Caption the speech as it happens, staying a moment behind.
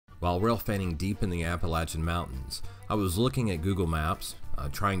While rail fanning deep in the Appalachian Mountains, I was looking at Google Maps,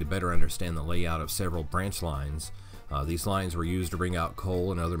 trying to better understand the layout of several branch lines. These lines were used to bring out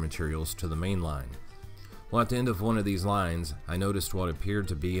coal and other materials to the main line. Well, at the end of one of these lines, I noticed what appeared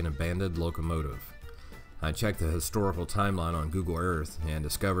to be an abandoned locomotive. I checked the historical timeline on Google Earth and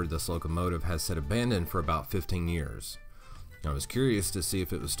discovered this locomotive has sat abandoned for about 15 years. I was curious to see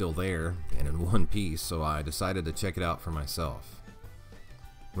if it was still there and in one piece, so I decided to check it out for myself.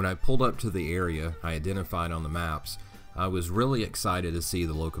 When I pulled up to the area I identified on the maps, I was really excited to see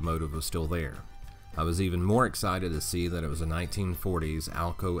the locomotive was still there. I was even more excited to see that it was a 1940s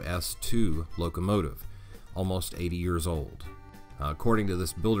Alco S2 locomotive, almost 80 years old. According to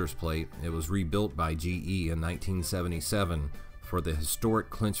this builder's plate, it was rebuilt by GE in 1977 for the historic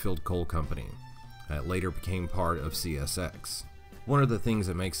Clinchfield Coal Company. It later became part of CSX. One of the things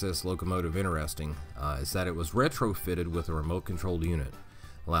that makes this locomotive interesting is that it was retrofitted with a remote-controlled unit,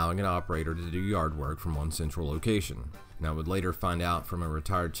 allowing an operator to do yard work from one central location. And I would later find out from a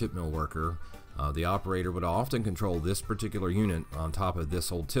retired chip mill worker, the operator would often control this particular unit on top of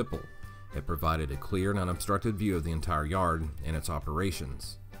this old tipple. It provided a clear and unobstructed view of the entire yard and its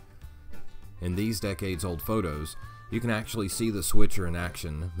operations. In these decades-old photos, you can actually see the switcher in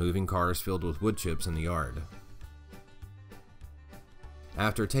action, moving cars filled with wood chips in the yard.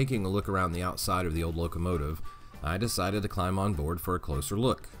 After taking a look around the outside of the old locomotive, I decided to climb on board for a closer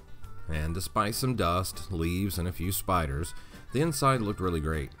look. And despite some dust, leaves, and a few spiders, the inside looked really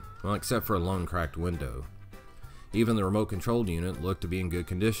great, well, except for a lone cracked window. Even the remote-controlled unit looked to be in good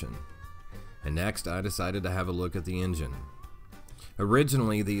condition. And next, I decided to have a look at the engine.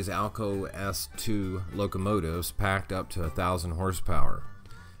 Originally, these Alco S2 locomotives packed up to 1,000 horsepower,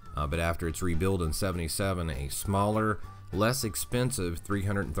 but after its rebuild in '77, a smaller, less expensive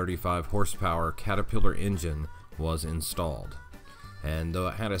 335 horsepower Caterpillar engine was installed. And though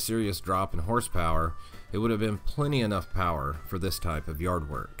it had a serious drop in horsepower, it would have been plenty enough power for this type of yard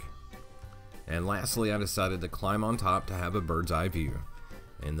work. And lastly, I decided to climb on top to have a bird's eye view.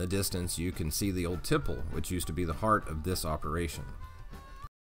 In the distance, you can see the old tipple, which used to be the heart of this operation.